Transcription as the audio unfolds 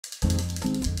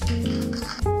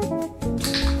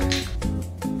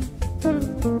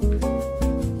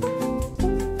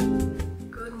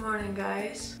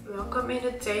Welcome in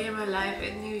a day in my life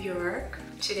in New York.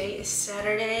 Today is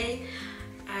Saturday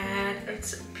and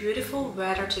it's beautiful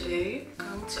weather today.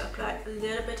 I'm going to apply a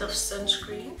little bit of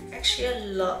sunscreen. Actually a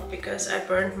lot because I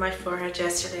burned my forehead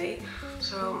yesterday.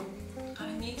 So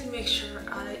I need to make sure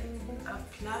I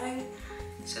apply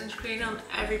sunscreen on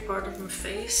every part of my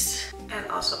face and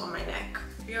also on my neck.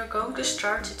 We are going to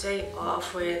start today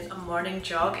off with a morning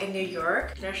jog in New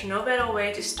York. There's no better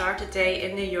way to start the day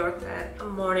in New York than a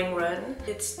morning run.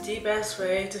 It's the best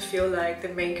way to feel like the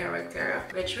main character,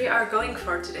 which we are going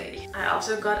for today. I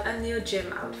also got a new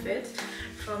gym outfit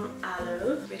from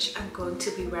Alo, which I'm going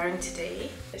to be wearing today.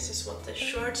 This is what the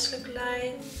shorts look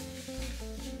like.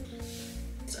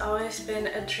 It's always been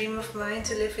a dream of mine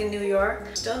to live in New York.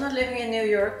 Still not living in New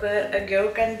York, but a girl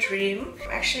can dream.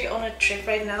 I'm actually on a trip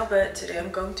right now, but today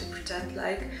I'm going to pretend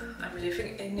like I'm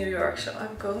living in New York. So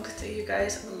I'm going to take you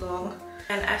guys along.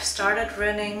 And I've started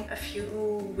running a few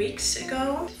weeks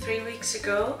ago, 3 weeks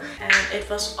ago. And it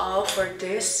was all for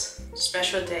this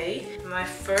special day. My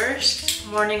first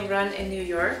morning run in New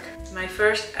York. My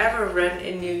first ever run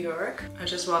in New York. I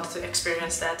just wanted to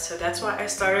experience that. So that's why I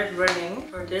started running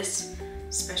for this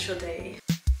special day.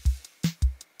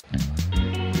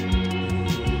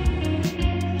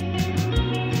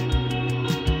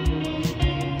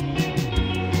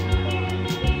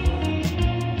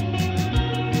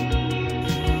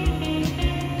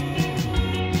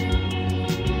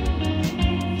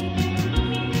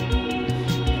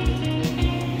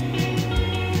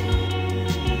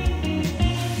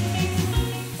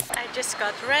 I just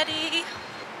got ready.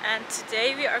 And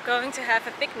today we are going to have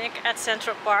a picnic at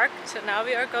Central Park. So now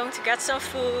we are going to get some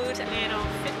food, a little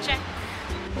fit check.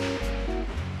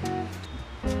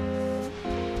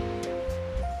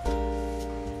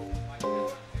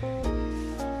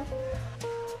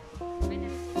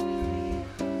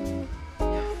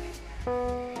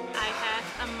 I have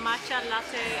a matcha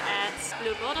latte at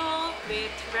Blue Bottle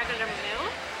with regular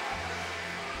milk.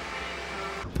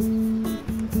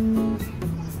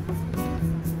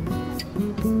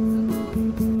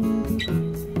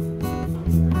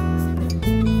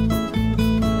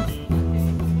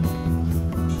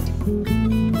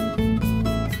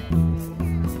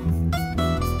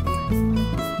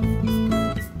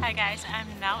 Hi guys, I'm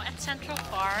now at Central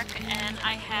Park and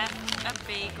I have a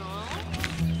bagel.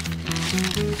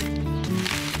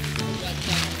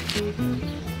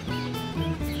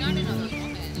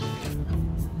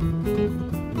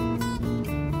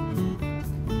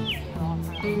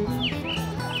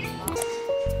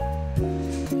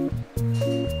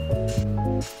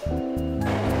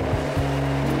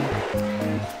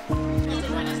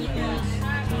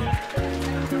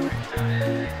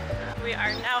 We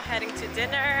are now heading to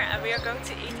dinner and we are going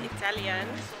to eat Italian.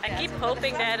 I keep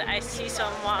hoping that I see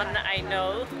someone I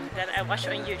know that I watch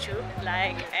on YouTube,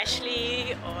 like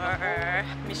Ashley or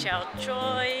Michelle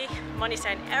Joy, Monica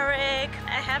and Eric.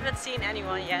 I haven't seen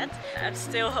anyone yet. I'm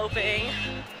still hoping.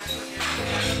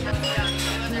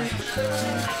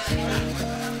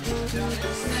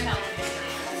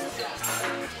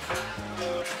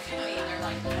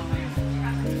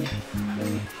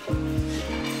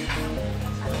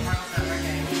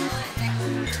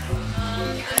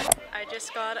 I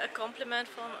just got a compliment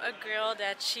from a girl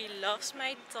that she loves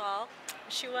my dog.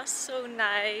 She was so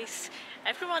nice.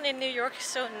 Everyone in New York is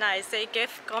so nice. They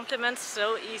give compliments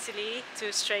so easily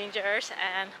to strangers,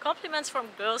 and compliments from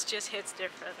girls just hits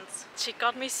different. She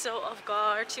got me so off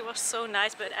guard. She was so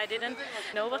nice, but I didn't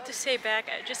know what to say back.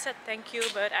 I just said thank you,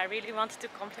 but I really wanted to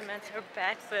compliment her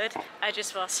back, but I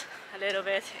just was a little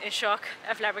bit in shock,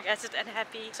 flabbergasted and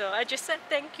happy. So I just said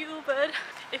thank you, but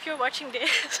if you're watching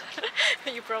this,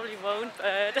 you probably won't,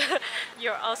 but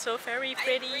you're also very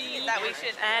pretty.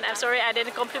 And I'm sorry I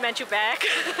didn't compliment you back.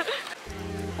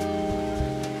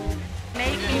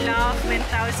 Make me laugh, $1,000.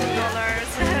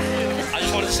 I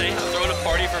just wanted to say I'm throwing a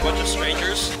party for a bunch of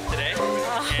strangers today,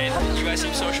 and you guys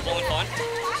seem sociable and fun,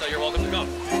 so you're welcome to come.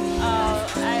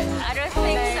 I don't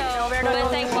think so, but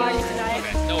thank you.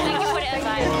 Okay, no worries. Thank you for the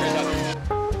advice.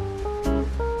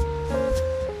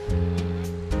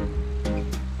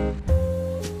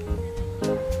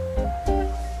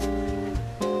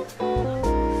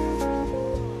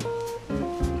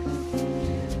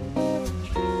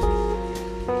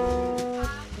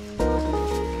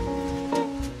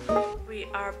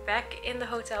 Back in the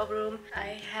hotel room,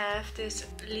 I have this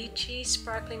lychee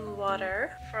sparkling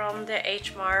water from the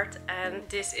H Mart, and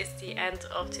this is the end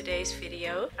of today's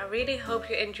video. I really hope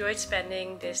you enjoyed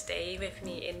spending this day with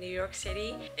me in New York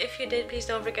City. If you did, please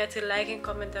don't forget to like and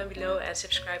comment down below and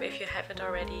subscribe if you haven't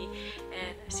already,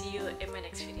 and see you in my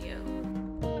next video.